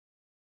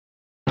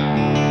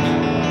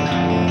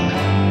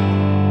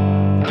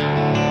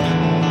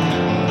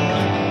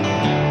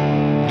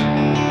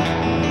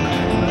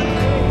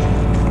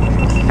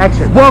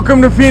Action.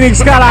 Welcome to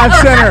Phoenix Skydive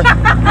Center.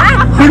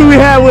 Who do we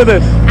have with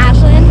us?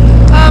 Ashlyn.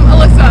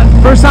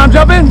 Alyssa. First time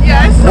jumping?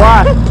 Yes.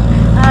 Why?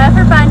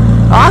 For fun.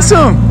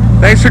 Awesome.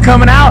 Thanks for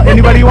coming out.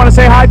 Anybody you want to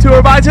say hi to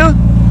or bye to?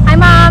 Hi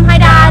Mom, hi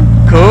Dad.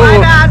 Cool. Bye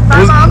Dad,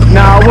 bye Mom.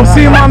 No, we'll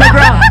see him on the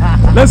ground.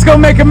 Let's go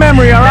make a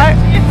memory, all right?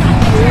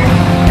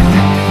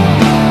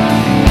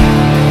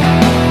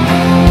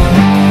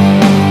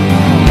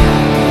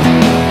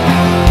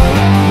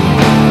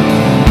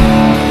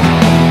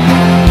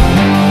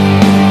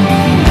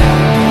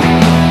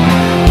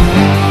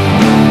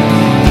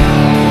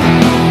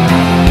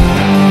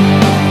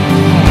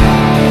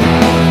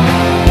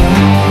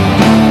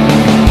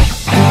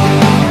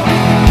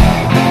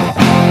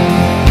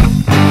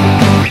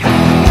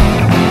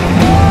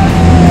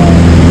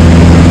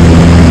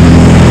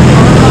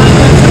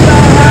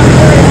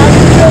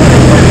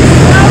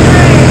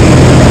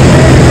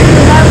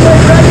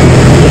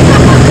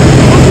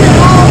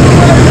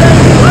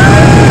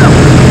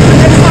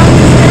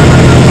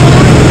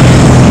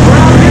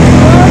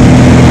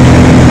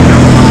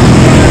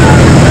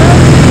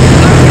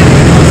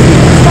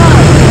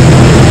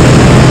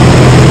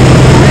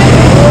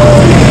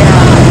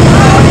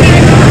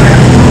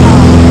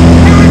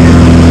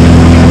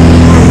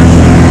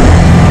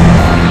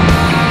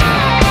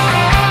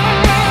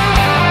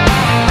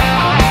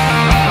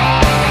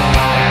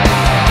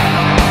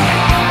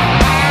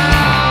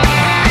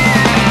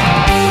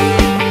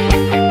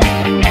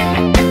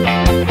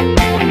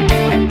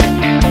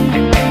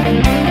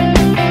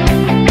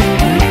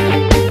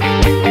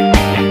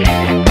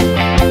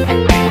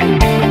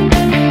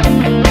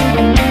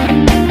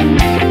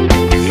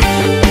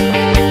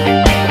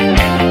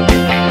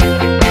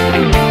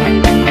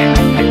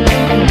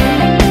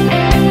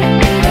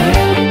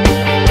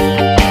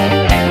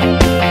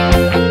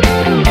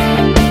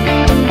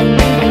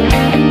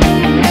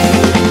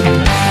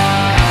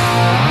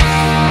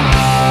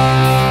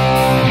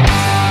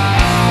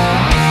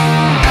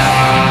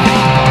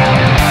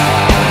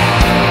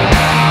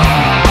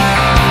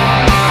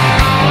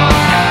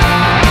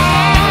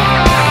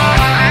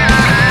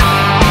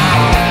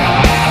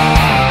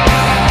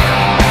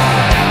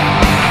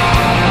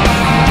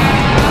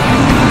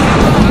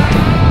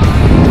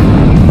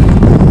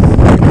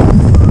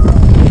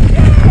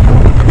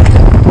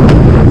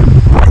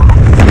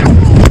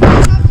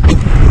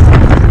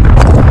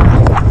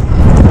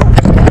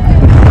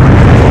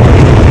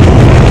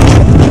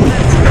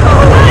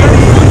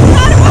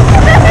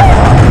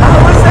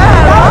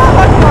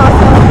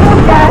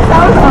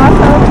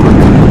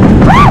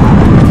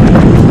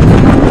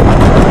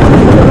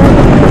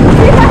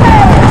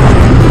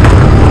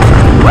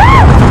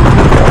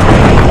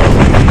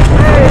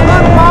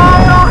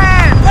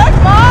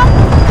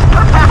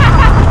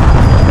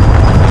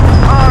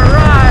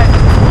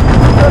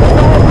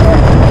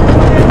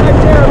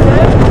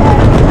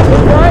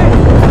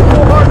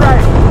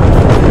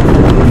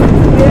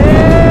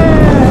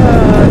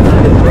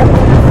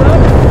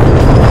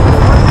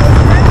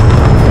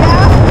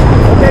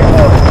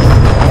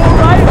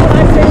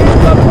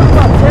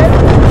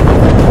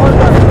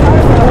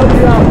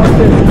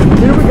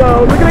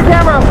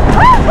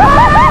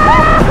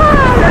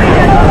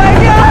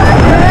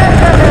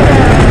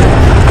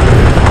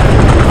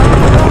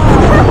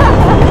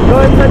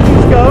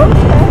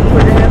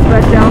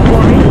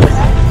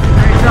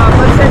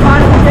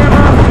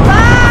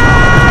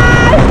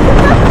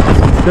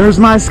 There's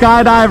my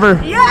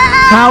skydiver. Yeah!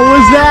 How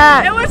was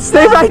that? It was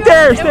Stay so right good.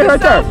 there. It Stay was right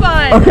there. so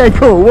fun. Okay,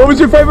 cool. What was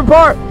your favorite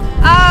part?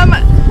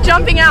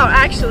 Jumping out,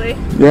 actually.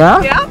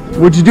 Yeah? Yeah.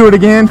 Would you do it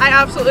again? I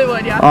absolutely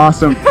would, yeah.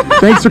 Awesome.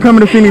 Thanks for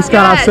coming to Phoenix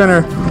Skydive Yes.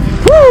 Center.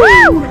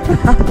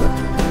 Woo!